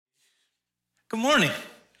Good morning.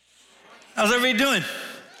 How's everybody doing?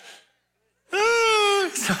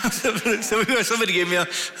 Somebody gave me a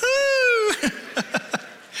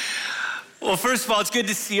Well, first of all, it's good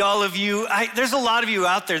to see all of you. There's a lot of you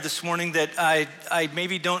out there this morning that I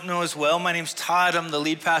maybe don't know as well. My name's Todd. I'm the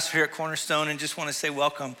lead pastor here at Cornerstone, and just want to say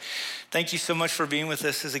welcome. Thank you so much for being with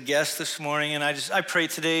us as a guest this morning. And I pray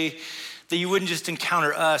today that you wouldn't just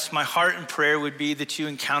encounter us. My heart and prayer would be that you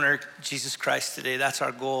encounter Jesus Christ today. That's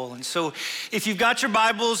our goal. And so if you've got your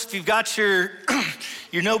Bibles, if you've got your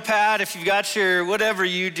notepad, if you've got your whatever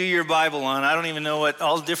you do your Bible on, I don't even know what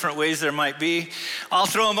all the different ways there might be. I'll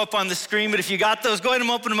throw them up on the screen, but if you got those, go ahead and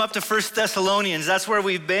open them up to 1 Thessalonians. That's where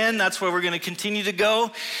we've been. That's where we're going to continue to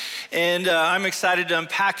go. And I'm excited to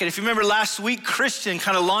unpack it. If you remember last week, Christian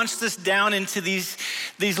kind of launched this down into these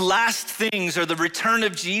last things, or the return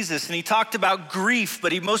of Jesus. And he talked about grief,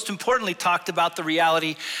 but he most importantly talked about the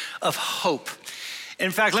reality of hope.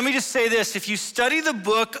 In fact, let me just say this. If you study the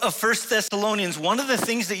book of 1 Thessalonians, one of the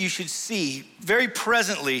things that you should see very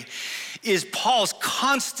presently is Paul's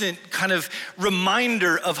constant kind of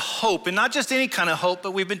reminder of hope. And not just any kind of hope,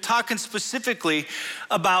 but we've been talking specifically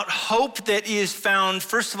about hope that is found,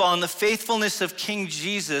 first of all, in the faithfulness of King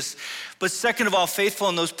Jesus, but second of all, faithful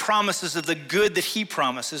in those promises of the good that he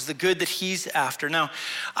promises, the good that he's after. Now,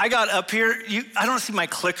 I got up here. I don't see my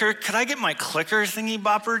clicker. Could I get my clicker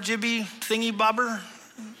thingy-bopper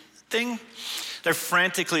thing? They're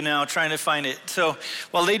frantically now trying to find it. So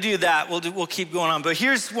while they do that, we'll keep going on. But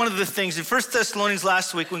here's one of the things. In 1 Thessalonians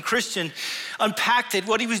last week, when Christian unpacked it,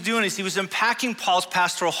 what he was doing is he was unpacking Paul's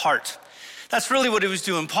pastoral heart. That's really what he was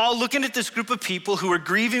doing. Paul looking at this group of people who were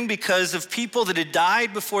grieving because of people that had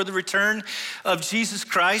died before the return of Jesus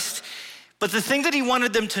Christ. But the thing that he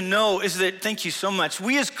wanted them to know is that, thank you so much,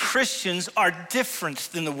 we as Christians are different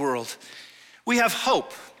than the world. We have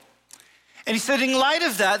hope. And he said, in light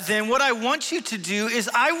of that, then what I want you to do is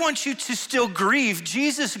I want you to still grieve.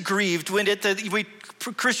 Jesus grieved when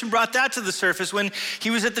Christian brought that to the surface when he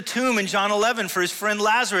was at the tomb in John 11 for his friend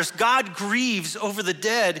Lazarus. God grieves over the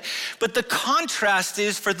dead. But the contrast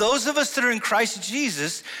is for those of us that are in Christ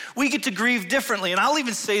Jesus, we get to grieve differently. And I'll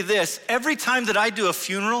even say this, every time that I do a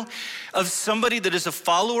funeral of somebody that is a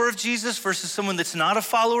follower of Jesus versus someone that's not a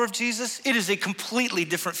follower of Jesus, it is a completely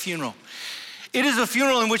different funeral. It is a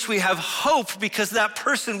funeral in which we have hope because that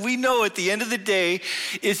person we know at the end of the day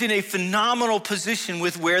is in a phenomenal position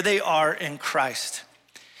with where they are in Christ.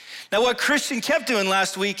 Now, what Christian kept doing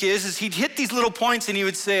last week is he'd hit these little points and he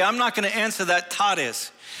would say, I'm not going to answer that, Todd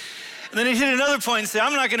is. And then he'd hit another point and say,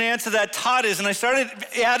 I'm not going to answer that, Todd is. And I started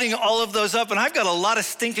adding all of those up, and I've got a lot of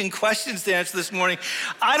stinking questions to answer this morning.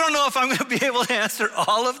 I don't know if I'm going to be able to answer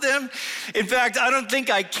all of them. In fact, I don't think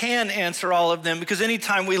I can answer all of them because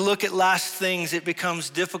anytime we look at last things, it becomes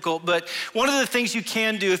difficult. But one of the things you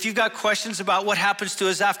can do, if you've got questions about what happens to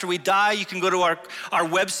us after we die, you can go to our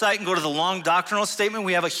website and go to the long doctrinal statement.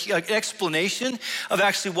 We have an explanation of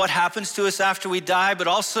actually what happens to us after we die, but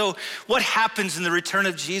also what happens in the return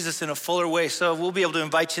of Jesus in a fuller way. So we'll be able to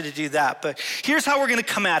invite you to do that. But here's how we're going to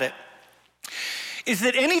come at it. Is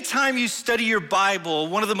that anytime you study your Bible,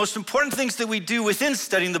 one of the most important things that we do within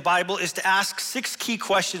studying the Bible is to ask 6 key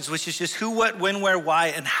questions, which is just who, what, when, where, why,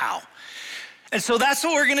 and how. And so that's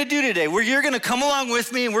what we're going to do today. You're going to come along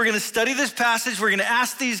with me and we're going to study this passage. We're going to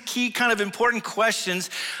ask these key kind of important questions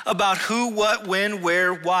about who, what, when,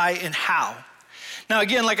 where, why, and how. Now,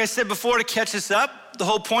 again, like I said before, to catch us up, the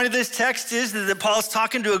whole point of this text is that Paul's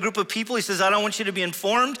talking to a group of people. He says, I don't want you to be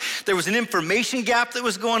informed. There was an information gap that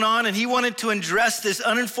was going on, and he wanted to address this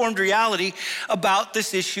uninformed reality about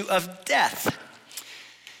this issue of death.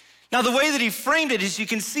 Now, the way that he framed it, as you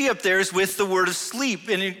can see up there, is with the word of sleep.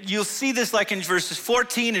 And you'll see this like in verses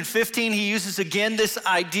 14 and 15. He uses again this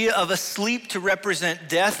idea of a sleep to represent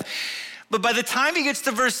death. But by the time he gets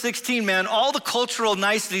to verse 16, man, all the cultural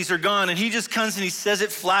niceties are gone, and he just comes and he says it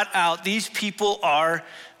flat out. These people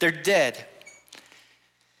they're dead.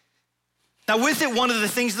 Now with it, one of the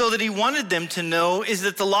things though that he wanted them to know is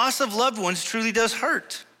that the loss of loved ones truly does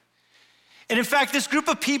hurt. And in fact, this group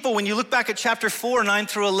of people, when you look back at chapter 4, 9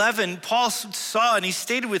 through 11, Paul saw and he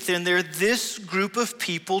stated within there, this group of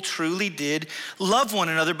people truly did love one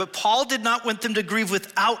another, but Paul did not want them to grieve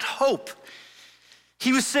without hope.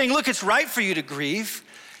 He was saying, look, it's right for you to grieve.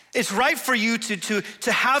 It's right for you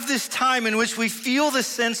to have this time in which we feel the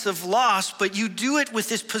sense of loss, but you do it with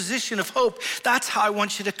this position of hope. That's how I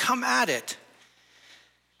want you to come at it.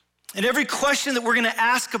 And every question that we're gonna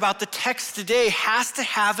ask about the text today has to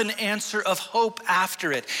have an answer of hope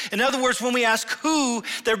after it. In other words, when we ask who,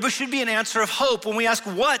 there should be an answer of hope. When we ask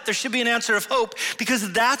what, there should be an answer of hope,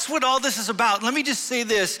 because that's what all this is about. Let me just say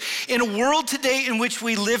this. In a world today in which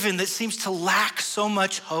we live in that seems to lack so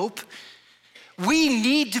much hope, we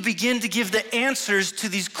need to begin to give the answers to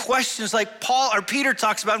these questions like Peter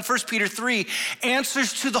talks about in 1 Peter 3,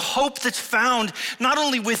 answers to the hope that's found not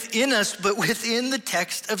only within us, but within the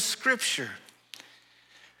text of Scripture.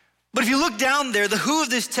 But if you look down there, the who of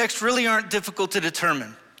this text really aren't difficult to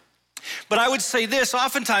determine. But I would say this,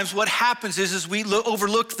 oftentimes what happens is we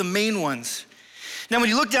overlook the main ones. Now, when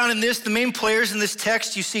you look down in this, the main players in this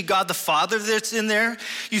text, you see God the Father that's in there.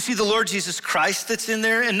 You see the Lord Jesus Christ that's in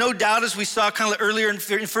there. And no doubt, as we saw kind of earlier in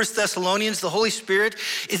 1 Thessalonians, the Holy Spirit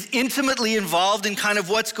is intimately involved in kind of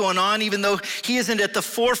what's going on, even though he isn't at the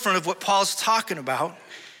forefront of what Paul's talking about.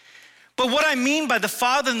 But what I mean by the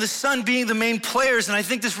Father and the Son being the main players, and I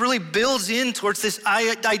think this really builds in towards this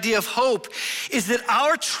idea of hope, is that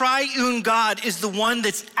our triune God is the one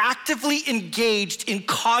that's actively engaged in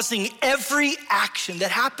causing every action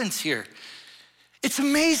that happens here. It's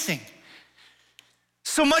amazing.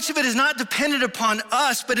 So much of it is not dependent upon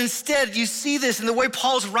us, but instead you see this, and the way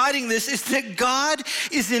Paul's writing this is that God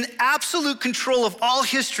is in absolute control of all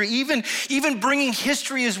history, even bringing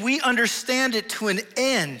history as we understand it to an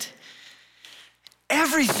end.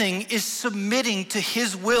 Everything is submitting to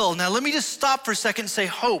his will. Now, let me just stop for a second and say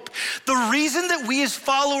hope. The reason that we as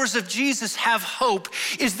followers of Jesus have hope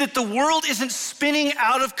is that the world isn't spinning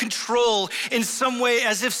out of control in some way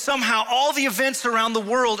as if somehow all the events around the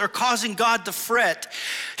world are causing God to fret.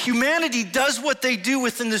 Humanity does what they do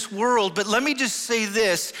within this world, but let me just say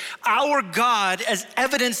this. Our God, as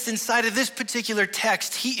evidenced inside of this particular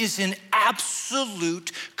text, he is in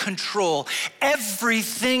absolute control.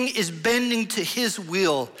 Everything is bending to his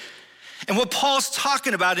will. And what Paul's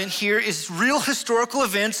talking about in here is real historical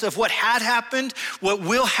events of what had happened, what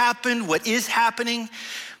will happen, what is happening.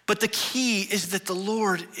 But the key is that the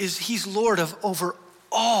Lord he's Lord over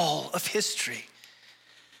all of history.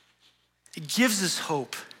 It gives us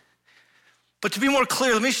hope. But to be more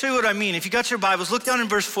clear, let me show you what I mean. If you got your Bibles, look down in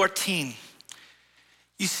verse 14.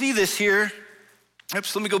 You see this here.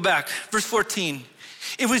 Oops, let me go back. Verse 14.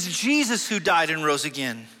 It was Jesus who died and rose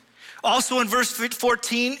again. Also in verse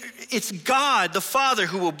 14, it's God, the Father,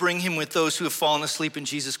 who will bring him with those who have fallen asleep in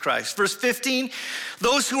Jesus Christ. Verse 15,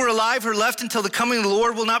 those who are alive or left until the coming of the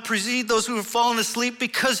Lord will not precede those who have fallen asleep,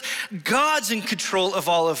 because God's in control of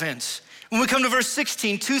all events. When we come to verse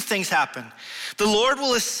 16, two things happen. The Lord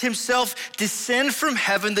will himself descend from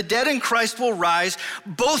heaven. The dead in Christ will rise.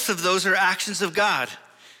 Both of those are actions of God.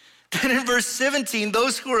 Then in verse 17,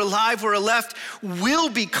 those who are alive or are left will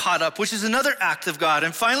be caught up, which is another act of God.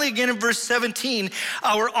 And finally, again in verse 17,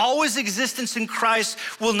 our always existence in Christ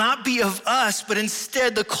will not be of us, but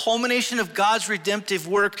instead the culmination of God's redemptive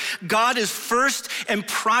work. God is first and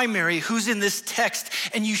primary who's in this text,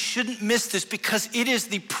 and you shouldn't miss this because it is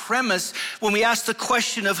the premise when we ask the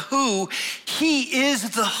question of who. He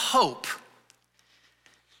is the hope.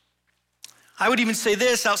 I would even say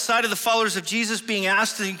this, outside of the followers of Jesus being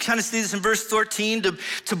asked, and you kind of see this in verse 13,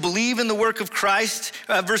 to believe in the work of Christ,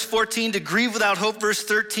 verse 14, to grieve without hope, verse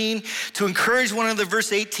 13, to encourage one another,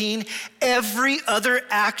 verse 18, every other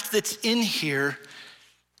act that's in here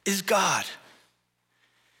is God.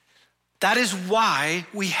 That is why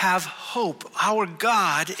we have hope. Our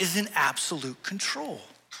God is in absolute control.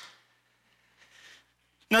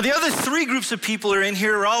 Now, the other three groups of people are in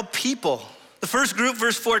here are all people. The first group,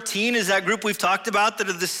 verse 14, is that group we've talked about that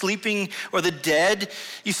are the sleeping or the dead.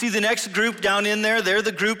 You see the next group down in there. They're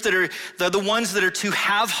the group they're the ones that are to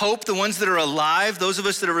have hope, the ones that are alive, those of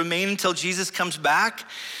us that are remain until Jesus comes back.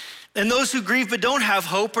 And those who grieve but don't have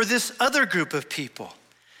hope are this other group of people.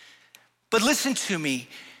 But listen to me.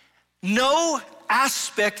 No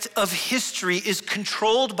aspect of history is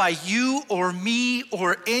controlled by you or me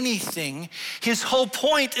or anything. His whole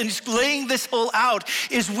point in laying this whole out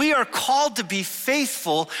is we are called to be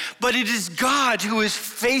faithful, but it is God who is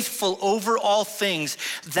faithful over all things.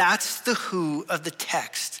 That's the who of the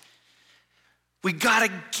text. We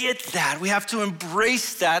gotta get that. We have to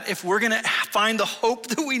embrace that if we're gonna find the hope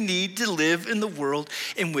that we need to live in the world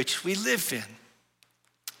in which we live in.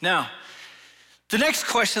 Now, the next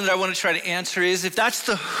question that I want to try to answer is, if that's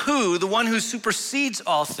the who, the one who supersedes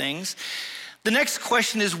all things, the next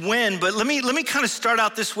question is when. But let me kind of start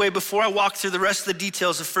out this way before I walk through the rest of the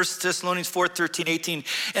details of 1 Thessalonians 4, 13, 18.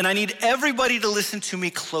 And I need everybody to listen to me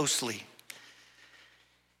closely.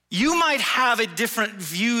 You might have a different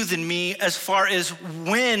view than me as far as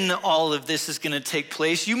when all of this is going to take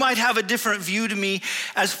place. You might have a different view to me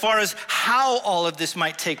as far as how all of this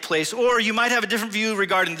might take place. Or you might have a different view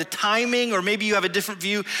regarding the timing, or maybe you have a different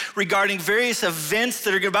view regarding various events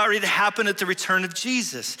that are about ready to happen at the return of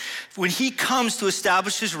Jesus, when he comes to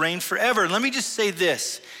establish his reign forever. And let me just say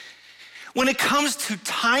this. When it comes to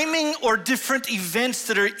timing or different events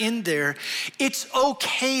that are in there, it's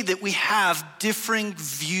okay that we have differing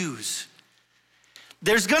views.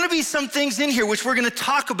 There's gonna be some things in here which we're gonna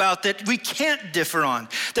talk about that we can't differ on.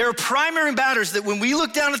 There are primary matters that when we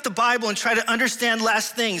look down at the Bible and try to understand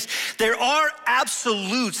last things, there are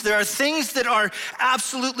absolutes. There are things that are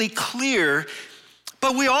absolutely clear,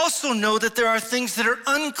 but we also know that there are things that are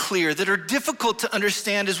unclear, that are difficult to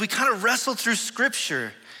understand as we kind of wrestle through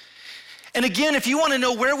Scripture. And again, if you want to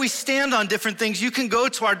know where we stand on different things, you can go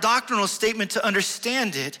to our doctrinal statement to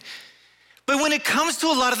understand it. But when it comes to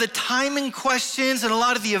a lot of the timing questions and a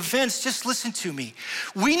lot of the events, just listen to me.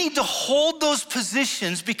 We need to hold those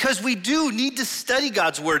positions because we do need to study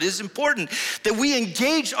God's word. It is important that we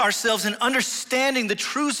engage ourselves in understanding the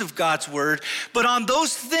truths of God's word. But on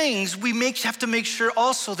those things, we have to make sure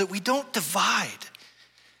also that we don't divide.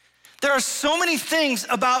 There are so many things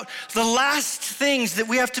about the last things that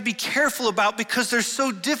we have to be careful about because they're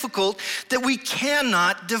so difficult that we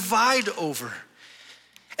cannot divide over.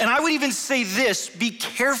 And I would even say this, be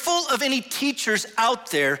careful of any teachers out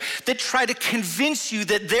there that try to convince you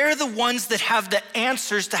that they're the ones that have the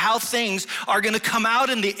answers to how things are gonna come out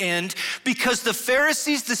in the end, because the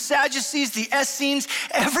Pharisees, the Sadducees, the Essenes,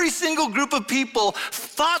 every single group of people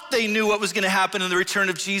thought they knew what was gonna happen in the return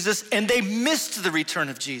of Jesus, and they missed the return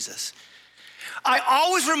of Jesus. I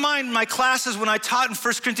always remind my classes when I taught in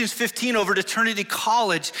 1 Corinthians 15 over at Eternity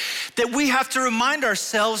College that we have to remind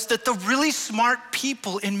ourselves that the really smart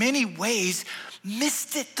people in many ways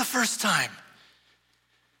missed it the first time.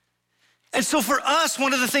 And so for us,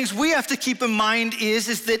 one of the things we have to keep in mind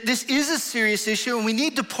is that this is a serious issue and we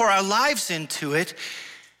need to pour our lives into it.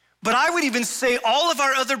 But I would even say all of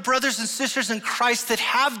our other brothers and sisters in Christ that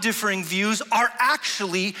have differing views are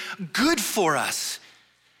actually good for us.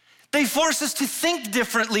 They force us to think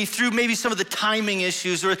differently through maybe some of the timing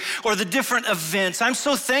issues or the different events. I'm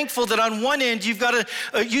so thankful that on one end, you've got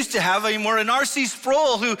used to have an R.C.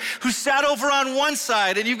 Sproul who sat over on one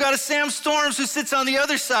side, and you've got a Sam Storms who sits on the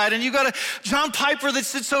other side, and you've got a John Piper that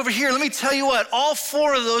sits over here. Let me tell you what, all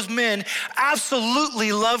four of those men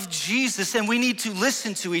absolutely love Jesus, and we need to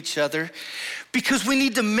listen to each other because we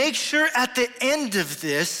need to make sure at the end of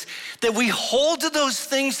this that we hold to those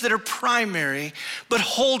things that are primary, but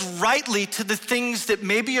hold rightly to the things that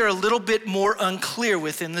maybe are a little bit more unclear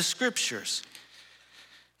within the scriptures.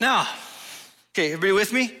 Now, okay, everybody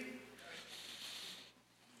with me?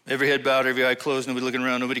 Every head bowed, every eye closed, nobody looking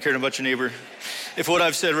around, nobody caring about your neighbor. If what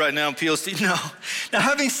I've said right now appeals to you, no. Now,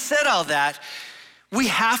 having said all that, we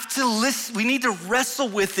have to listen, we need to wrestle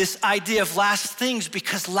with this idea of last things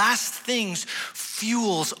because last things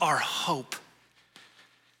fuels our hope.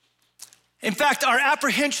 In fact, our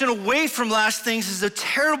apprehension away from last things is a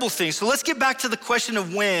terrible thing. So let's get back to the question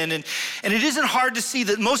of when. And it isn't hard to see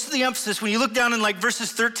that most of the emphasis, when you look down in like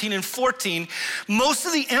verses 13 and 14, most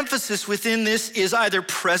of the emphasis within this is either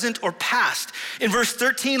present or past. In verse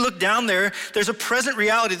 13, look down there, there's a present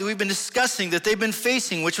reality that we've been discussing that they've been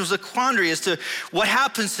facing, which was a quandary as to what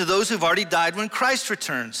happens to those who've already died when Christ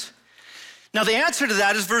returns. Now, the answer to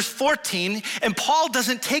that is verse 14, and Paul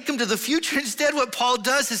doesn't take them to the future. Instead, what Paul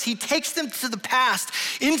does is he takes them to the past,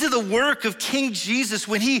 into the work of King Jesus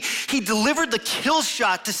when he delivered the kill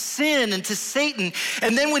shot to sin and to Satan.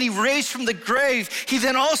 And then when he raised from the grave, he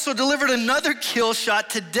then also delivered another kill shot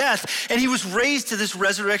to death, and he was raised to this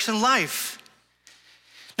resurrection life.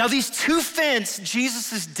 Now, these two events,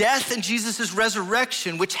 Jesus' death and Jesus'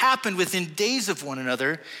 resurrection, which happened within days of one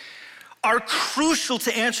another, are crucial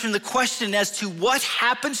to answering the question as to what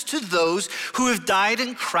happens to those who have died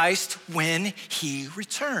in Christ when he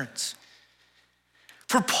returns.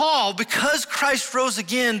 For Paul, because Christ rose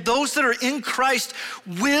again, those that are in Christ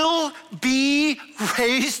will be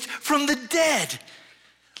raised from the dead.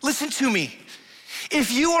 Listen to me.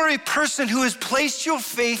 If you are a person who has placed your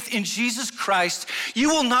faith in Jesus Christ, you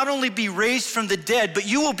will not only be raised from the dead, but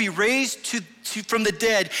you will be raised from the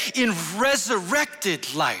dead in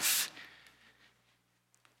resurrected life.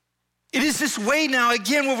 It is this way now,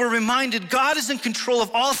 again, where we're reminded God is in control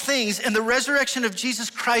of all things, and the resurrection of Jesus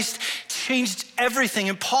Christ changed everything,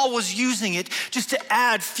 and Paul was using it just to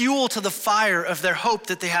add fuel to the fire of their hope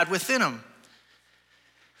that they had within them.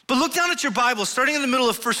 But look down at your Bible, starting in the middle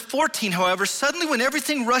of verse 14, however, suddenly when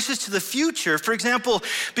everything rushes to the future, for example,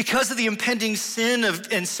 because of the impending sin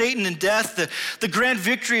and Satan and death, the grand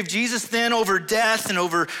victory of Jesus then over death and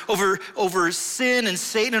over sin and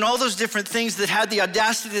Satan and all those different things that had the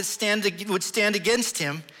audacity that would stand against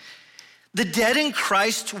him, the dead in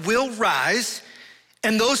Christ will rise,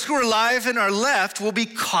 and those who are alive and are left will be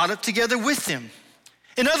caught up together with him.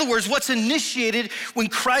 In other words, what's initiated when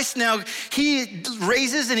Christ now, he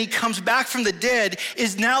raises and he comes back from the dead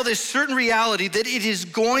is now this certain reality that it is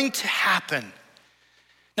going to happen.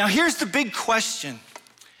 Now here's the big question.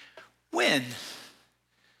 When?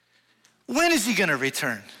 When is he gonna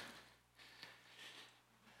return?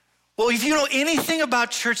 Well, if you know anything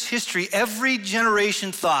about church history, every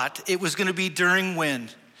generation thought it was gonna be during when?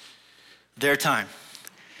 Their time.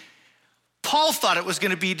 Paul thought it was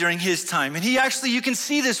gonna be during his time. And he actually, you can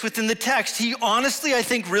see this within the text. He honestly, I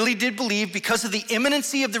think, really did believe because of the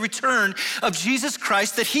imminency of the return of Jesus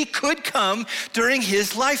Christ that he could come during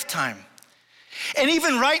his lifetime. And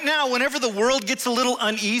even right now, whenever the world gets a little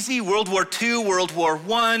uneasy, World War II, World War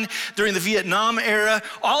I, during the Vietnam era,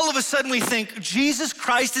 all of a sudden we think Jesus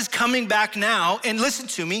Christ is coming back now. And listen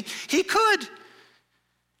to me, he could.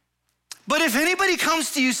 But if anybody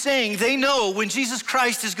comes to you saying they know when Jesus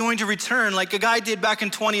Christ is going to return, like a guy did back in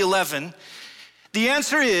 2011, the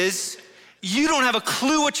answer is, you don't have a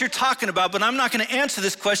clue what you're talking about, but I'm not gonna answer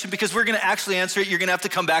this question because we're gonna actually answer it. You're gonna have to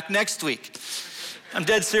come back next week. I'm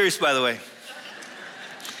dead serious, by the way.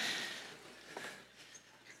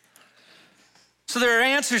 So there are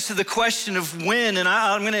answers to the question of when, and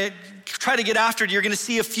I'm gonna try to get after it. You're gonna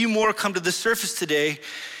see a few more come to the surface today.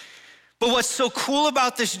 But what's so cool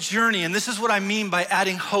about this journey, and this is what I mean by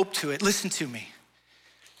adding hope to it, listen to me.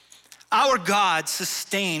 Our God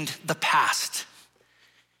sustained the past.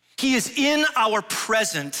 He is in our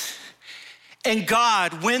present, and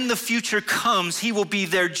God, when the future comes, he will be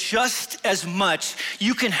there just as much.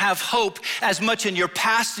 You can have hope as much in your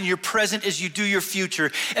past and your present as you do your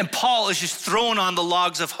future. And Paul is just throwing on the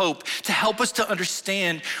logs of hope to help us to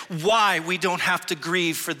understand why we don't have to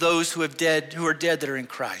grieve for those who are dead that are in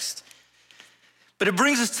Christ. But it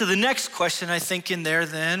brings us to the next question, I think, in there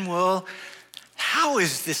then. Well, how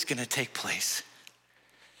is this gonna take place?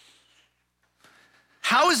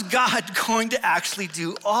 How is God going to actually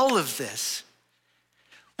do all of this?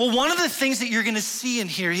 Well, one of the things that you're gonna see in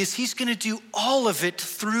here is he's gonna do all of it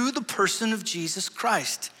through the person of Jesus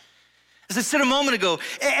Christ. As I said a moment ago,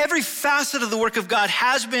 every facet of the work of God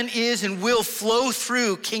has been, is, and will flow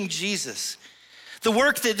through King Jesus. The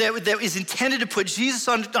work that is intended to put Jesus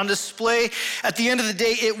on display, at the end of the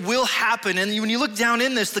day, it will happen. And when you look down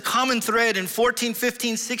in this, the common thread in 14,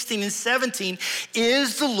 15, 16, and 17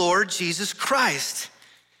 is the Lord Jesus Christ.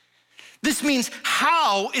 This means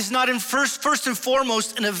how is not in first and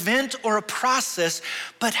foremost an event or a process,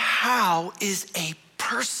 but how is a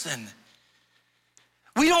person.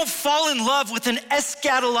 We don't fall in love with an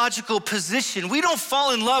eschatological position. We don't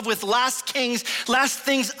fall in love with last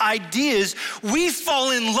things ideas. We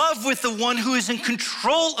fall in love with the one who is in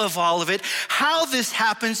control of all of it. How this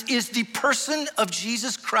happens is the person of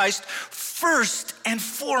Jesus Christ first and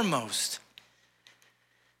foremost.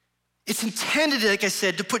 It's intended, like I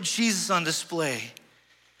said, to put Jesus on display.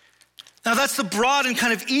 Now that's the broad and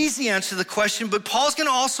kind of easy answer to the question, but Paul's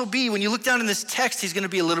gonna also be, when you look down in this text, he's gonna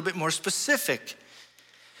be a little bit more specific.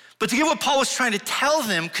 But to get what Paul was trying to tell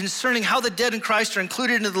them concerning how the dead in Christ are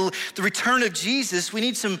included into the return of Jesus, we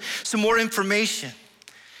need some more information.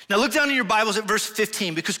 Now look down in your Bibles at verse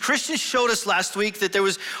 15, because Christian showed us last week that there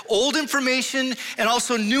was old information and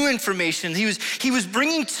also new information. He was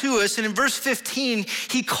bringing to us, and in verse 15,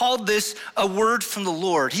 he called this a word from the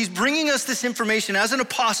Lord. He's bringing us this information as an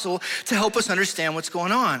apostle to help us understand what's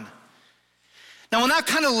going on. Now, when that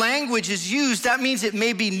kind of language is used, that means it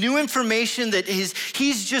may be new information that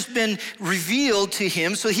he's just been revealed to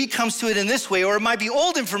him, so he comes to it in this way, or it might be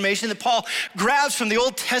old information that Paul grabs from the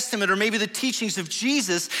Old Testament or maybe the teachings of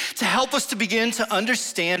Jesus to help us to begin to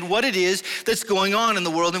understand what it is that's going on in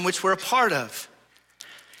the world in which we're a part of.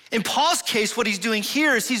 In Paul's case, what he's doing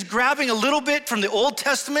here is he's grabbing a little bit from the Old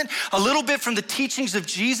Testament, a little bit from the teachings of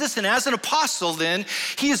Jesus, and as an apostle then,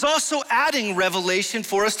 he is also adding revelation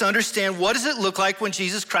for us to understand what does it look like when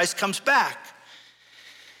Jesus Christ comes back.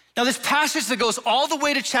 Now this passage that goes all the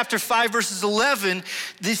way to chapter 5, verses 11,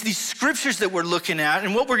 these scriptures that we're looking at,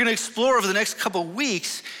 and what we're gonna explore over the next couple of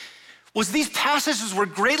weeks, was these passages were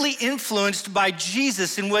greatly influenced by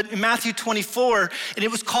Jesus in Matthew 24, and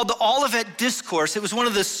it was called the Olivet Discourse. It was one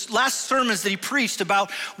of the last sermons that he preached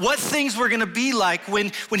about what things were gonna be like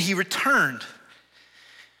when he returned.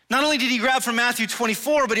 Not only did he grab from Matthew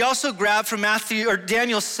 24, but he also grabbed from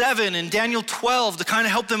Daniel 7 and Daniel 12 to kind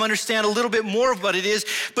of help them understand a little bit more of what it is.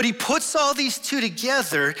 But he puts all these two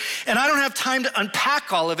together, and I don't have time to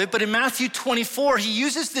unpack all of it, but in Matthew 24, he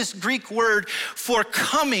uses this Greek word for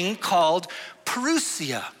coming called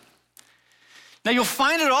parousia. Now you'll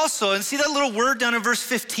find it also, and see that little word down in verse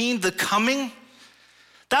 15, the coming?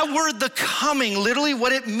 That word, the coming, literally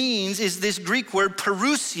what it means is this Greek word,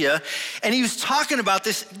 parousia, and he was talking about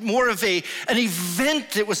this more of an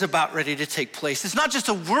event that was about ready to take place. It's not just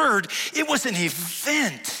a word, it was an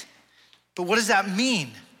event. But what does that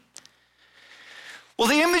mean? Well,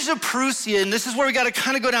 the image of parousia, and this is where we got to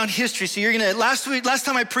kind of go down history. So last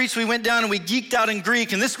time I preached, we went down and we geeked out in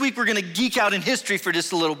Greek, and this week we're gonna geek out in history for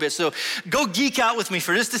just a little bit. So go geek out with me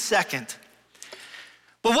for just a second.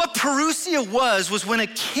 But what parousia was when a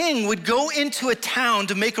king would go into a town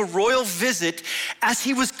to make a royal visit. As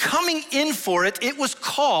he was coming in for it, it was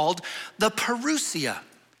called the parousia.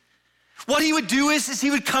 What he would do is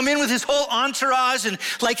he would come in with his whole entourage, and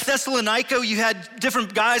like Thessalonica, you had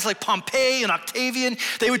different guys like Pompey and Octavian.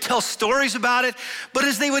 They would tell stories about it. But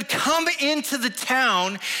as they would come into the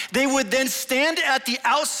town, they would then stand at the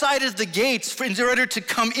outside of the gates in order to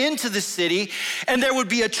come into the city, and there would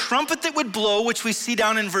be a trumpet that would blow, which we see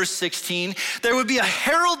down in verse 16. There would be a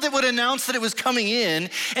herald that would announce that it was coming in,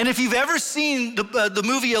 and if you've ever seen the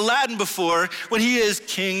movie Aladdin before, when he is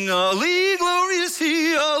King Ali, glorious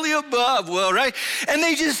he, Ali above, well, right? And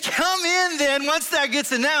they just come in then once that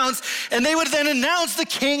gets announced, and they would then announce the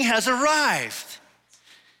king has arrived.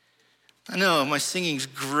 I know, my singing's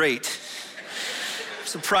great. I'm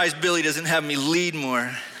surprised Billy doesn't have me lead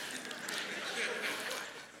more.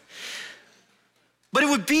 But it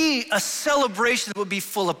would be a celebration that would be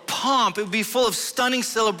full of pomp. It would be full of stunning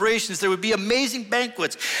celebrations. There would be amazing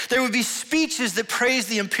banquets. There would be speeches that praised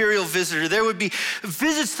the imperial visitor. There would be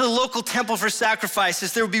visits to the local temple for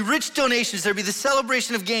sacrifices. There would be rich donations. There would be the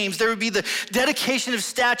celebration of games. There would be the dedication of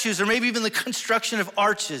statues, or maybe even the construction of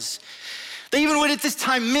arches. They even would at this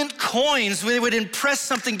time mint coins where they would impress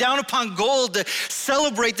something down upon gold to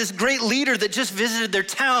celebrate this great leader that just visited their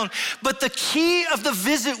town. But the key of the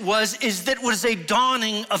visit is that it was a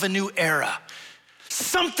dawning of a new era.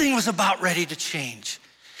 Something was about ready to change.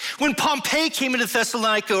 When Pompey came into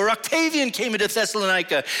Thessalonica, or Octavian came into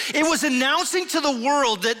Thessalonica, it was announcing to the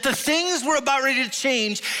world that the things were about ready to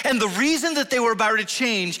change, and the reason that they were about ready to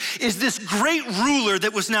change is this great ruler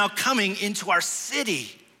that was now coming into our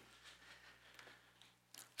city.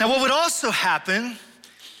 Now, what would also happen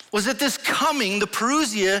was that this coming, the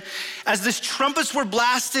parousia, as the trumpets were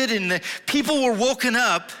blasted and the people were woken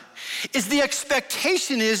up, is the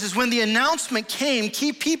expectation is when the announcement came,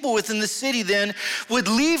 key people within the city then would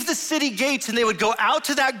leave the city gates and they would go out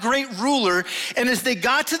to that great ruler. And as they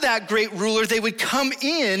got to that great ruler, they would come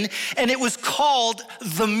in, and it was called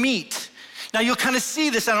the meet. Now you'll kind of see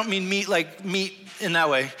this. I don't mean meet like meat in that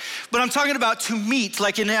way, but I'm talking about to meet,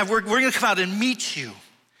 like we're gonna come out and meet you.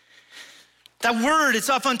 That word, it's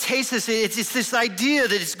apantesis. It's this idea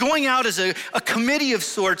that it's going out as a committee of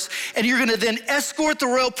sorts, and you're gonna then escort the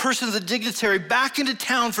royal person of the dignitary back into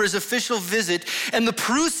town for his official visit. And the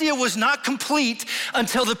parousia was not complete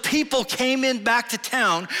until the people came in back to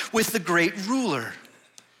town with the great ruler.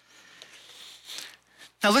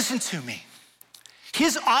 Now listen to me.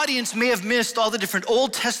 His audience may have missed all the different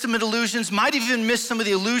Old Testament allusions, might have even missed some of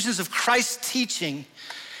the allusions of Christ's teaching,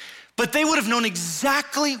 but they would have known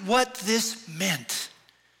exactly what this meant.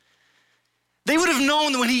 They would have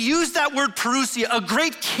known that when he used that word parousia, a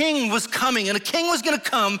great king was coming, and a king was gonna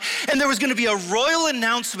come, and there was gonna be a royal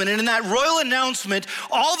announcement. And in that royal announcement,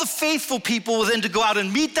 all the faithful people were then to go out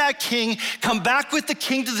and meet that king, come back with the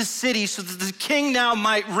king to the city so that the king now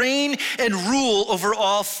might reign and rule over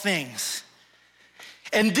all things.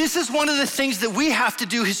 And this is one of the things that we have to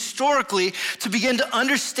do historically to begin to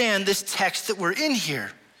understand this text that we're in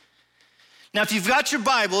here. Now, if you've got your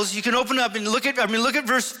Bibles, you can open up and look at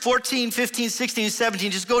verse 14, 15, 16,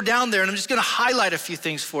 17. Just go down there, and I'm just gonna highlight a few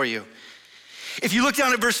things for you. If you look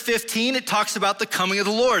down at verse 15, it talks about the coming of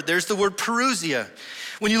the Lord. There's the word parousia.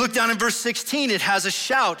 When you look down in verse 16, it has a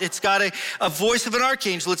shout. It's got a voice of an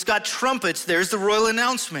archangel. It's got trumpets. There's the royal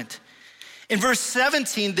announcement. In verse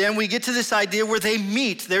 17, then, we get to this idea where they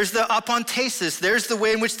meet. There's the apantesis. There's the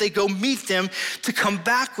way in which they go meet them to come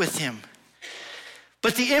back with him.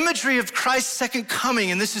 But the imagery of Christ's second coming,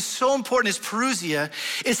 and this is so important, is parousia,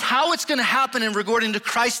 is how it's gonna happen in regarding to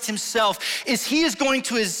Christ himself, is he is going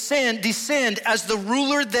to descend as the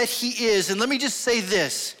ruler that he is. And let me just say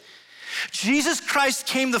this, Jesus Christ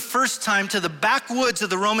came the first time to the backwoods of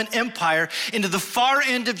the Roman Empire, into the far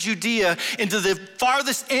end of Judea, into the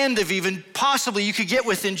farthest end of even possibly you could get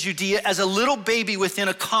within Judea as a little baby within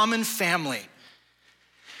a common family.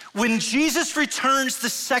 When Jesus returns the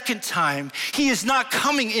second time, he is not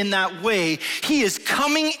coming in that way. He is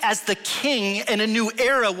coming as the king, and a new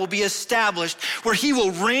era will be established where he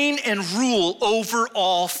will reign and rule over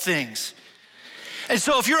all things. And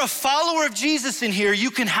so if you're a follower of Jesus in here,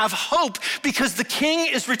 you can have hope because the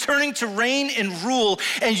king is returning to reign and rule,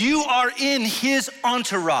 and you are in his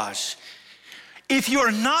entourage. If you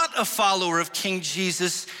are not a follower of King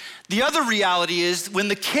Jesus, the other reality is when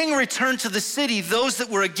the king returned to the city, those that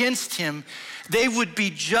were against him, they would be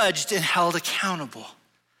judged and held accountable.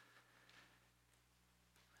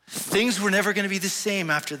 Things were never going to be the same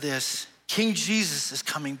after this. King Jesus is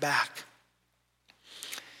coming back.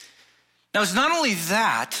 Now, it's not only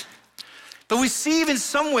that, but we see even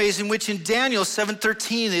some ways in which in Daniel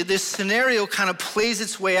 7:13, this scenario kind of plays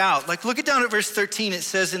its way out. Like, look down at verse 13, it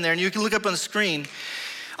says in there, and you can look up on the screen.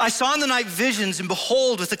 I saw in the night visions, and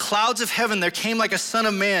behold, with the clouds of heaven, there came like a son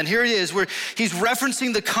of man. Here it is, where he's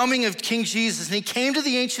referencing the coming of King Jesus. And he came to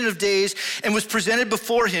the Ancient of Days and was presented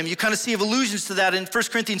before him. You kind of see allusions to that in 1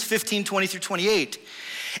 Corinthians 15, 20 through 28.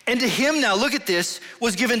 And to him now, look at this,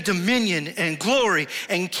 was given dominion and glory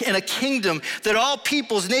and a kingdom that all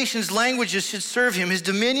peoples, nations, languages should serve him. His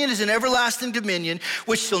dominion is an everlasting dominion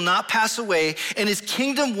which shall not pass away, and his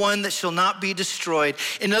kingdom one that shall not be destroyed.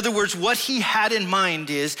 In other words, what he had in mind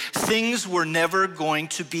is things were never going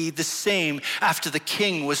to be the same after the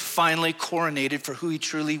king was finally coronated for who he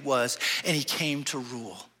truly was, and he came to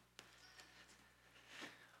rule.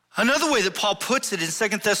 Another way that Paul puts it in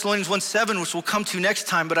 2 Thessalonians 1:7, which we'll come to next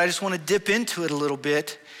time, but I just want to dip into it a little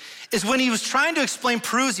bit, is when he was trying to explain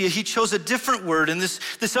parousia, he chose a different word. And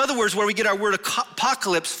this other word is where we get our word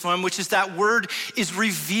apocalypse from, which is that word is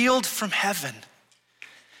revealed from heaven.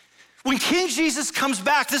 When King Jesus comes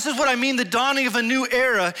back, this is what I mean, the dawning of a new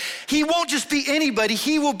era. He won't just be anybody.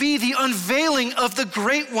 He will be the unveiling of the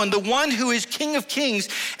great one, the one who is King of Kings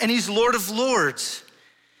and he's Lord of Lords.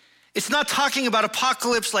 It's not talking about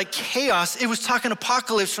apocalypse like chaos. It was talking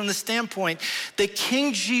apocalypse from the standpoint that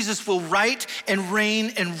King Jesus will reign and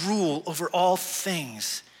reign and rule over all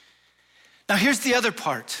things. Now here's the other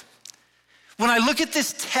part. When I look at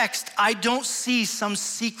this text, I don't see some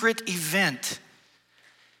secret event.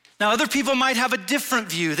 Now other people might have a different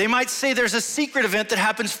view. They might say there's a secret event that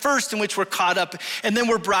happens first in which we're caught up and then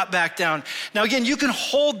we're brought back down. Now again, you can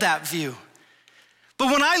hold that view.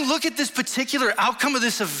 But when I look at this particular outcome of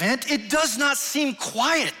this event, it does not seem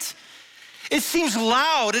quiet. It seems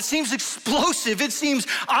loud, it seems explosive, it seems,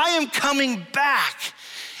 I am coming back.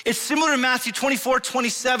 It's similar to Matthew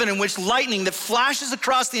 24:27, in which lightning that flashes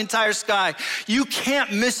across the entire sky, you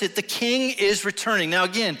can't miss it, the king is returning. Now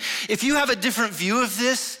again, if you have a different view of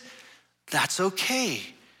this, that's okay.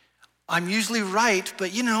 I'm usually right,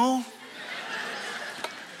 but you know.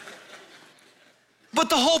 But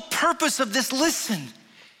the whole purpose of this, listen,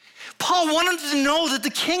 Paul wanted to know that the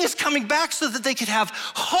king is coming back so that they could have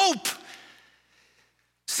hope.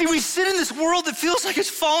 See, we sit in this world that feels like it's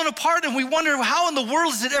falling apart and we wonder how in the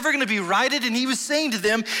world is it ever going to be righted? And he was saying to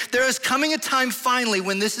them, there is coming a time finally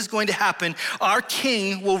when this is going to happen. Our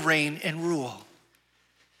king will reign and rule.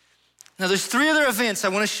 Now there's three other events I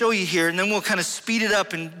want to show you here and then we'll kind of speed it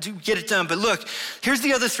up and get it done. But look, here's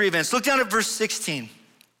the other three events. Look down at verse 16.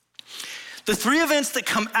 The three events that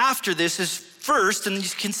come after this is first, and you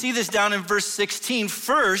can see this down in verse 16,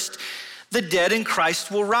 first, the dead in Christ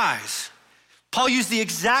will rise. Paul used the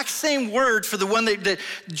exact same word for the one that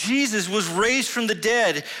Jesus was raised from the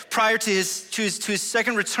dead prior to his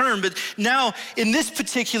second return. But now, in this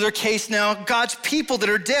particular case now, God's people that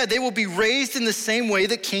are dead, they will be raised in the same way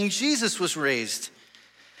that King Jesus was raised.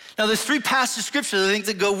 Now, there's three passages of scripture I think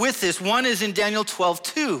that go with this. One is in Daniel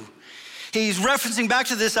 12:2. He's referencing back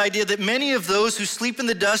to this idea that many of those who sleep in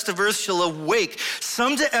the dust of earth shall awake,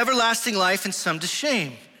 some to everlasting life and some to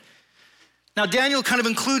shame. Now, Daniel kind of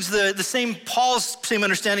includes Paul's same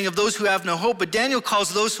understanding of those who have no hope, but Daniel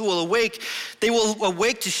calls those who will awake, they will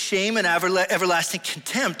awake to shame and everlasting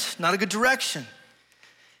contempt, not a good direction.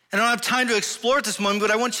 And I don't have time to explore it this moment,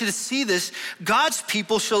 but I want you to see this. God's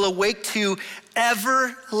people shall awake to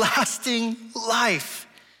everlasting life.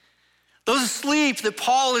 Those asleep that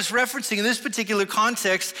Paul is referencing in this particular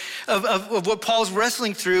context of what Paul's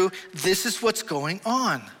wrestling through, this is what's going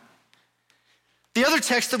on. The other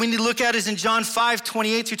text that we need to look at is in John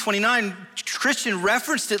 5:28 through 29. Christian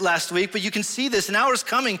referenced it last week, but you can see this. An hour is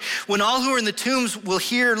coming when all who are in the tombs will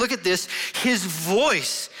hear, look at this, his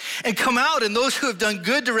voice and come out, and those who have done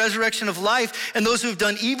good to resurrection of life, and those who have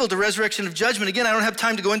done evil to resurrection of judgment. Again, I don't have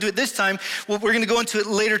time to go into it this time. We're going to go into it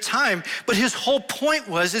later time. But his whole point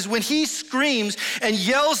is when he screams and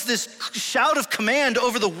yells this shout of command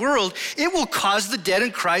over the world, it will cause the dead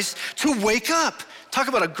in Christ to wake up. Talk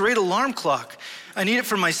about a great alarm clock. I need it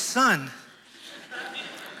for my son.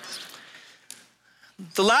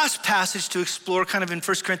 The last passage to explore kind of in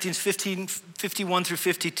 1 Corinthians 15, 51 through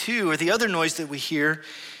 52, or the other noise that we hear,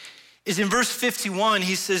 is in verse 51.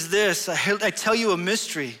 He says this, I tell you a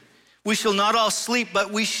mystery. We shall not all sleep,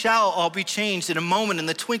 but we shall all be changed in a moment, in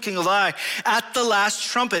the twinkling of an eye, at the last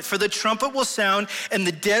trumpet. For the trumpet will sound, and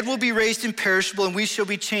the dead will be raised imperishable, and we shall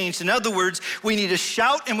be changed. In other words, we need a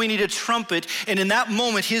shout and we need a trumpet. And in that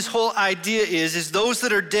moment, his whole idea is those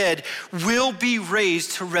that are dead will be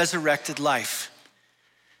raised to resurrected life.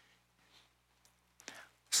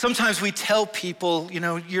 Sometimes we tell people,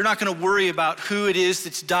 you're not going to worry about who it is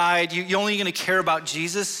that's died. You're only going to care about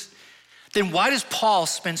Jesus. Then why does Paul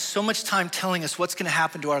spend so much time telling us what's going to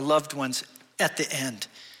happen to our loved ones at the end?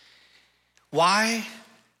 Why?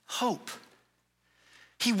 Hope.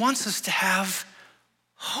 He wants us to have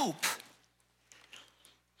hope.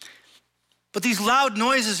 But these loud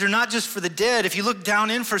noises are not just for the dead. If you look down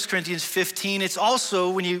in 1 Corinthians 15, it's also,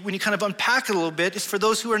 when you kind of unpack it a little bit, it's for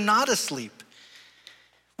those who are not asleep.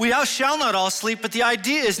 We shall not all sleep, but the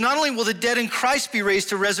idea is not only will the dead in Christ be raised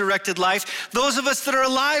to resurrected life, those of us that are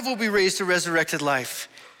alive will be raised to resurrected life.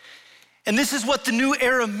 And this is what the new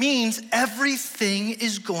era means. Everything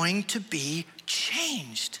is going to be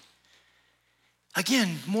changed.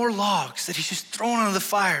 Again, more logs that he's just throwing on the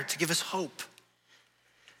fire to give us hope.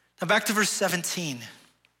 Now back to verse 17.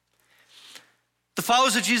 The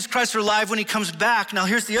followers of Jesus Christ are alive when he comes back. Now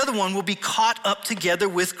here's the other one, will be caught up together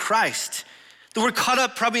with Christ. The word caught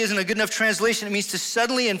up probably isn't a good enough translation. It means to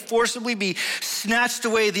suddenly and forcibly be snatched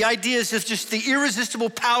away. The idea is just the irresistible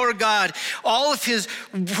power of God, all of his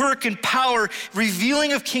work and power,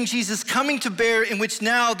 revealing of King Jesus coming to bear, in which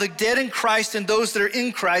now the dead in Christ and those that are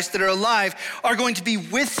in Christ that are alive are going to be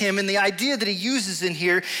with him. And the idea that he uses in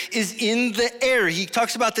here is in the air. He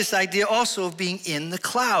talks about this idea also of being in the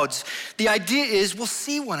clouds. The idea is we'll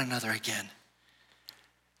see one another again.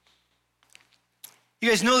 You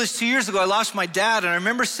guys know this, 2 years ago, I lost my dad, and I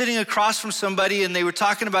remember sitting across from somebody and they were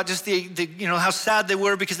talking about just how sad they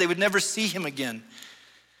were because they would never see him again.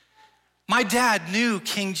 My dad knew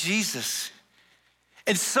King Jesus.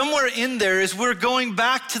 And somewhere in there, as we're going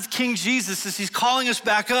back to King Jesus, as he's calling us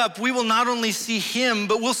back up, we will not only see him,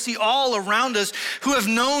 but we'll see all around us who have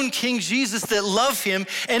known King Jesus that love him,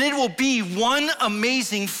 and it will be one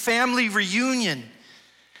amazing family reunion.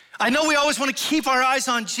 I know we always want to keep our eyes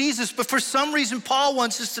on Jesus, but for some reason, Paul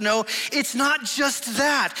wants us to know it's not just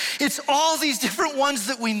that. It's all these different ones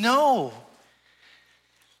that we know.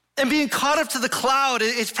 And being caught up to the cloud,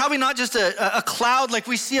 it's probably not just a cloud like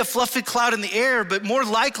we see a fluffy cloud in the air, but more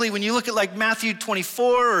likely when you look at like Matthew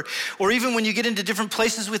 24 or even when you get into different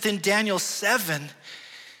places within Daniel 7,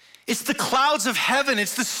 it's the clouds of heaven.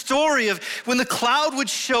 It's the story of when the cloud would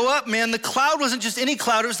show up, man. The cloud wasn't just any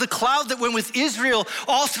cloud. It was the cloud that went with Israel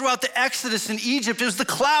all throughout the Exodus in Egypt. It was the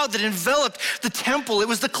cloud that enveloped the temple. It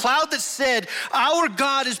was the cloud that said, our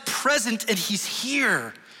God is present and he's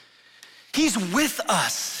here. He's with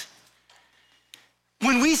us.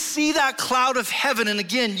 When we see that cloud of heaven, and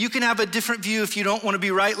again, you can have a different view if you don't want to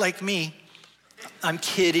be right like me. I'm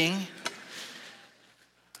kidding.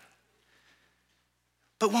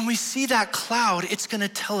 But when we see that cloud, it's going to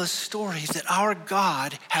tell us stories that our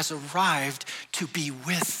God has arrived to be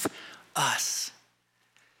with us.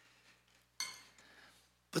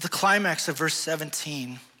 But the climax of verse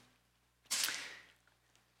 17,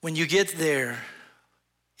 when you get there,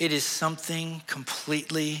 it is something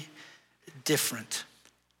completely different.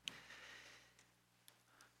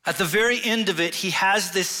 At the very end of it, he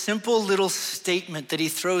has this simple little statement that he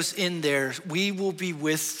throws in there. We will be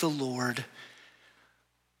with the Lord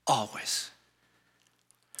always.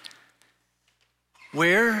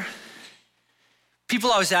 Where? People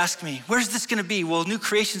always ask me, where's this going to be? Well, new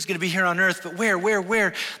creation is going to be here on earth, but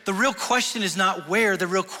where? The real question is not where, the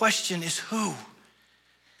real question is who.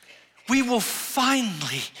 We will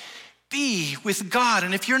finally be with God.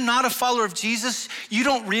 And if you're not a follower of Jesus, you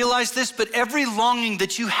don't realize this, but every longing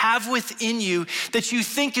that you have within you that you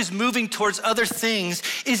think is moving towards other things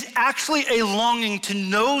is actually a longing to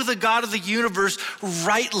know the God of the universe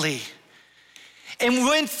rightly. And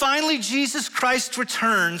when finally Jesus Christ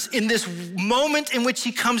returns, in this moment in which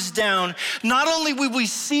he comes down, not only will we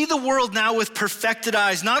see the world now with perfected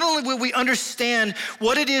eyes, not only will we understand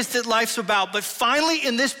what it is that life's about, but finally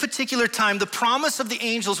in this particular time, the promise of the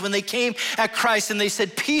angels when they came at Christ and they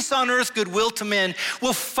said, peace on earth, goodwill to men,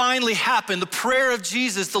 will finally happen. The prayer of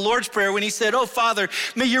Jesus, the Lord's Prayer, when he said, oh Father,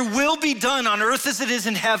 may your will be done on earth as it is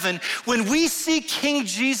in heaven. When we see King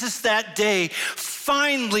Jesus that day,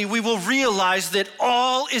 finally we will realize that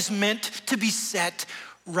all is meant to be set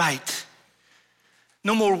right.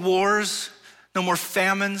 No more wars, no more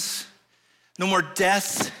famines, no more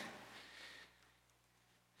death.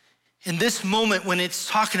 In this moment when it's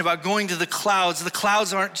talking about going to the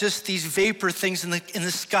clouds aren't just these vapor things in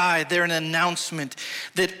the sky. They're an announcement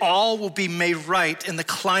that all will be made right. And the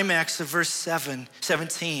climax of verse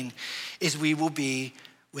 17 is we will be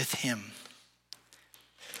with him.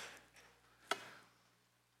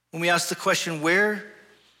 When we ask the question, where?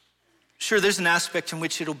 Sure, there's an aspect in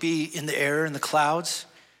which it'll be in the air, in the clouds.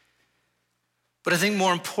 But I think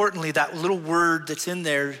more importantly, that little word that's in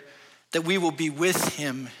there, that we will be with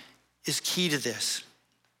him, is key to this.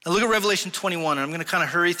 Now look at Revelation 21, and I'm gonna kind of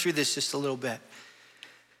hurry through this just a little bit.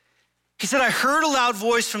 He said, I heard a loud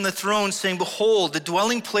voice from the throne saying, behold, the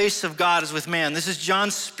dwelling place of God is with man. This is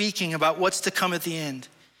John speaking about what's to come at the end.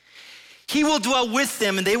 He will dwell with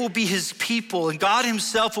them and they will be his people, and God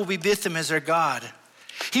himself will be with them as their God.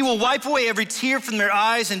 He will wipe away every tear from their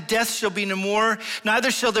eyes, and death shall be no more. Neither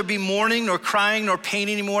shall there be mourning, nor crying, nor pain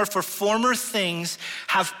anymore, for former things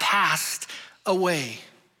have passed away.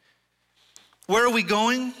 Where are we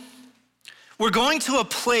going? We're going to a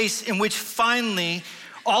place in which finally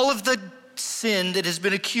all of the sin that has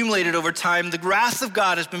been accumulated over time, the wrath of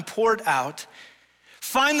God has been poured out.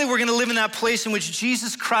 Finally, we're gonna live in that place in which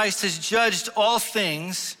Jesus Christ has judged all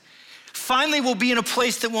things. Finally, we'll be in a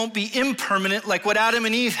place that won't be impermanent like what Adam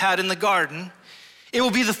and Eve had in the garden. It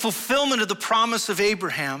will be the fulfillment of the promise of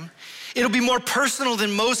Abraham. It'll be more personal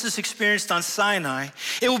than Moses experienced on Sinai.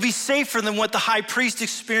 It will be safer than what the high priest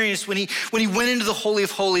experienced when he went into the Holy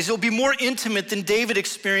of Holies. It'll be more intimate than David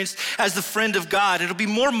experienced as the friend of God. It'll be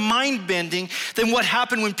more mind-bending than what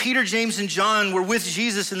happened when Peter, James, and John were with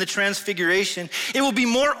Jesus in the Transfiguration. It will be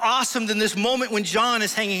more awesome than this moment when John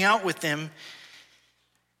is hanging out with them.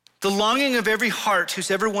 The longing of every heart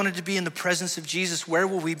who's ever wanted to be in the presence of Jesus, where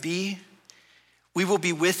will we be? We will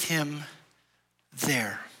be with him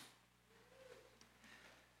there.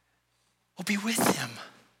 We'll be with him.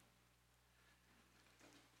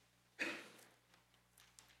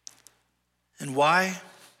 And why?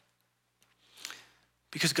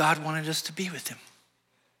 Because God wanted us to be with him.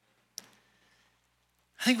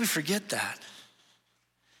 I think we forget that.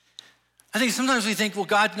 I think sometimes we think, well,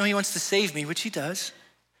 God, no, he wants to save me, which he does.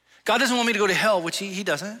 God doesn't want me to go to hell, which he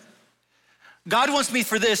doesn't. God wants me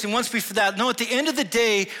for this and wants me for that. No, at the end of the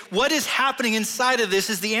day, what is happening inside of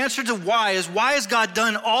this is the answer to why has God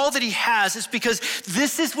done all that he has? It's because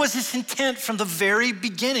was his intent from the very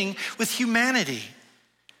beginning with humanity.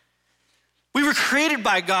 We were created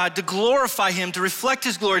by God to glorify him, to reflect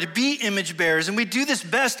his glory, to be image bearers. And we do this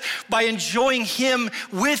best by enjoying him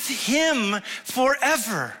with him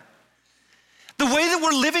forever. The way that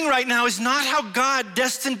we're living right now is not how God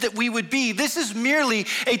destined that we would be. This is merely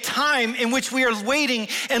a time in which we are waiting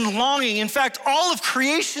and longing. In fact, all of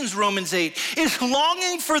creation's Romans 8 is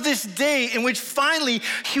longing for this day in which finally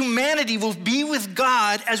humanity will be with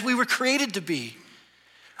God as we were created to be.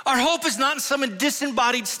 Our hope is not in some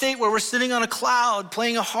disembodied state where we're sitting on a cloud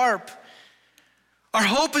playing a harp. Our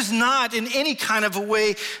hope is not in any kind of a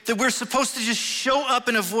way that we're supposed to just show up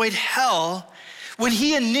and avoid hell. When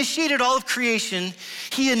he initiated all of creation,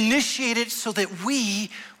 he initiated so that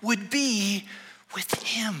we would be with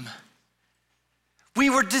him.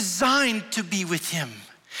 We were designed to be with him.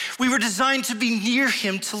 We were designed to be near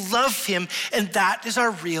him, to love him, and that is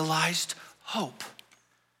our realized hope.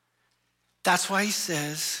 That's why he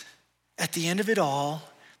says, at the end of it all,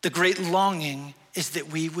 the great longing is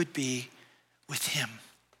that we would be with him.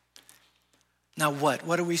 Now what?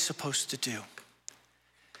 What are we supposed to do?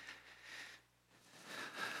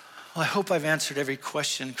 Well, I hope I've answered every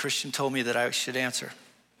question Christian told me that I should answer.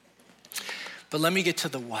 But let me get to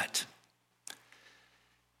the what.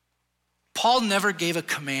 Paul never gave a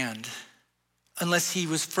command unless he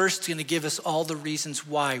was first going to give us all the reasons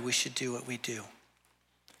why we should do what we do.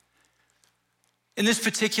 In this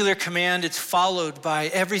particular command, it's followed by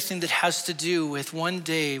everything that has to do with one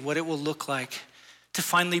day what it will look like to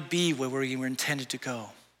finally be where we were intended to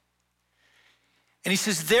go. And he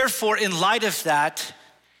says, therefore, in light of that,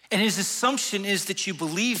 and his assumption is that you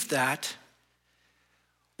believe that,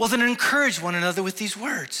 well, then encourage one another with these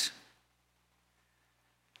words.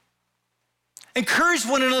 Encourage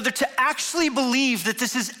one another to actually believe that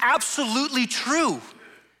this is absolutely true.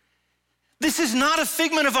 This is not a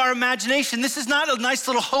figment of our imagination. This is not a nice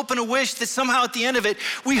little hope and a wish that somehow at the end of it,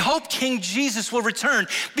 we hope King Jesus will return.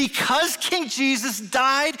 Because King Jesus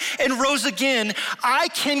died and rose again, I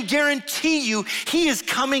can guarantee you he is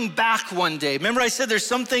coming back one day. Remember I said there's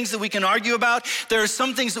some things that we can argue about. There are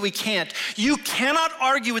some things that we can't. You cannot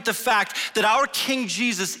argue with the fact that our King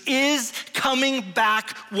Jesus is coming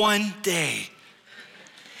back one day.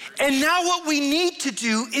 And now what we need to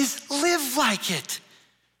do is live like it.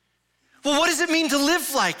 Well, what does it mean to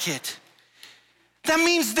live like it? That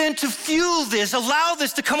means then to fuel this, allow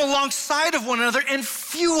this to come alongside of one another and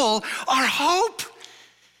fuel our hope.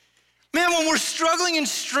 Man, when we're struggling and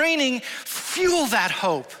straining, fuel that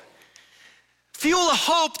hope. Fuel a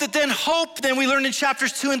hope that then we learned in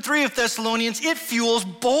chapters 2 and 3 of Thessalonians, it fuels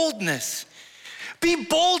boldness. Be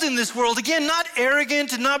bold in this world. Again, not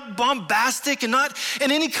arrogant and not bombastic and not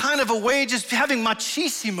in any kind of a way just having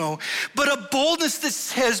machismo, but a boldness that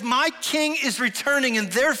says, my King is returning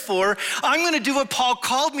and therefore I'm gonna do what Paul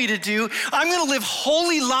called me to do. I'm gonna live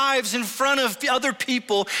holy lives in front of other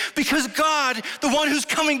people because God, the one who's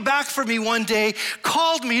coming back for me one day,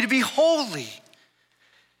 called me to be holy.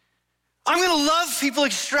 I'm gonna love people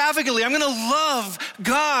extravagantly. I'm gonna love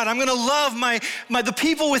God. I'm gonna love the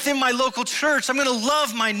people within my local church. I'm gonna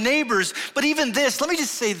love my neighbors. But even this, let me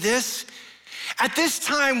just say this. At this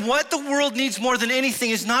time, what the world needs more than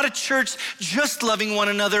anything is not a church just loving one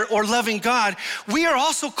another or loving God. We are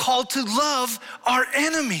also called to love our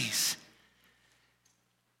enemies.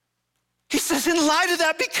 He says, in light of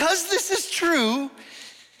that, because this is true,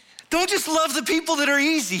 don't just love the people that are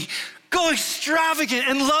easy. Go extravagant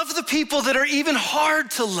and love the people that are even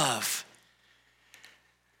hard to love.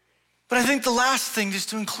 But I think the last thing just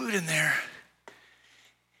to include in there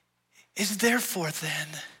is therefore then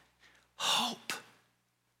hope.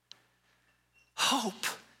 Hope.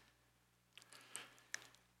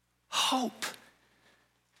 Hope.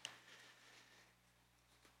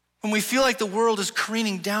 When we feel like the world is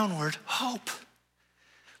careening downward, hope.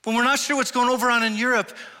 When we're not sure what's going on in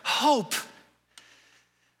Europe, hope.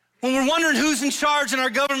 When we're wondering who's in charge in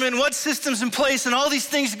our government, what system's in place, and all these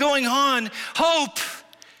things going on, hope.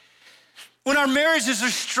 When our marriages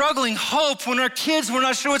are struggling, hope. When our kids, we're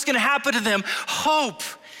not sure what's gonna happen to them, hope.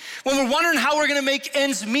 When we're wondering how we're gonna make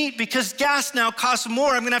ends meet because gas now costs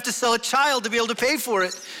more, I'm gonna have to sell a child to be able to pay for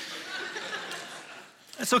it.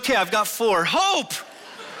 That's okay, I've got 4. Hope.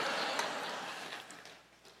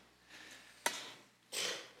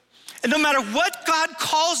 And no matter what God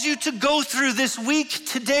calls you to go through this week,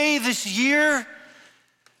 today, this year,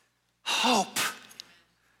 hope.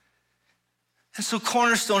 And so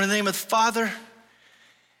Cornerstone, in the name of the Father,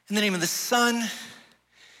 in the name of the Son,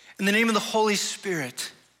 in the name of the Holy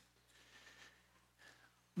Spirit,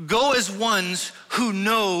 go as ones who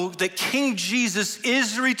know that King Jesus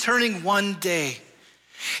is returning one day.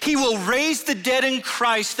 He will raise the dead in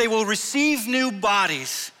Christ. They will receive new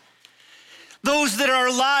bodies. Those that are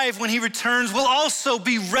alive when he returns will also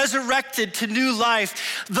be resurrected to new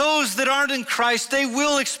life. Those that aren't in Christ, they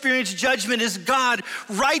will experience judgment as God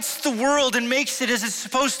rights the world and makes it as it's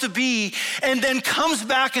supposed to be, and then comes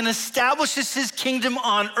back and establishes his kingdom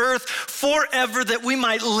on earth forever that we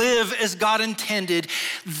might live as God intended.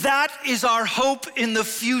 That is our hope in the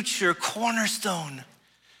future, Cornerstone.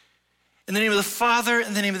 In the name of the Father,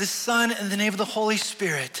 in the name of the Son, in the name of the Holy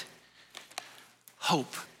Spirit,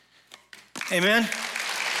 hope. Amen.